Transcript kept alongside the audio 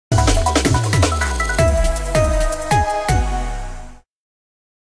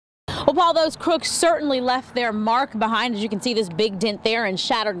Well, Paul, those crooks certainly left their mark behind. As you can see, this big dent there and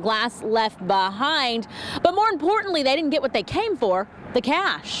shattered glass left behind. But more importantly, they didn't get what they came for, the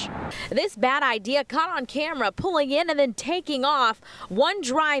cash. This bad idea caught on camera, pulling in and then taking off, one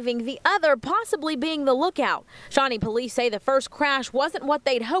driving, the other possibly being the lookout. Shawnee police say the first crash wasn't what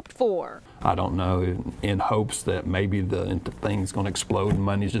they'd hoped for. I don't know, in hopes that maybe the thing's going to explode and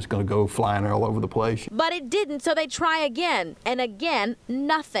money's just going to go flying all over the place. But it didn't, so they try again, and again,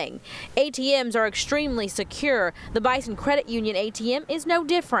 nothing. ATMs are extremely secure. The Bison Credit Union ATM is no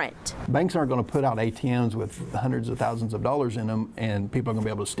different. Banks aren't going to put out ATMs with hundreds of thousands of dollars in them, and people are going to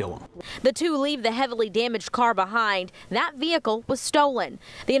be able to steal them. The two leave the heavily damaged car behind. That vehicle was stolen.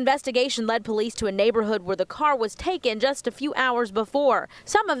 The investigation led police to a neighborhood where the car was taken just a few hours before.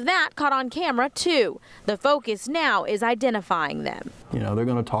 Some of that caught on camera too. The focus now is identifying them. You know, they're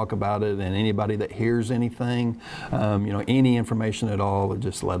going to talk about it, and anybody that hears anything, any information at all,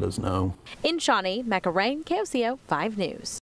 just let us know. In Shawnee, Mecca Rain, KOCO 5 News.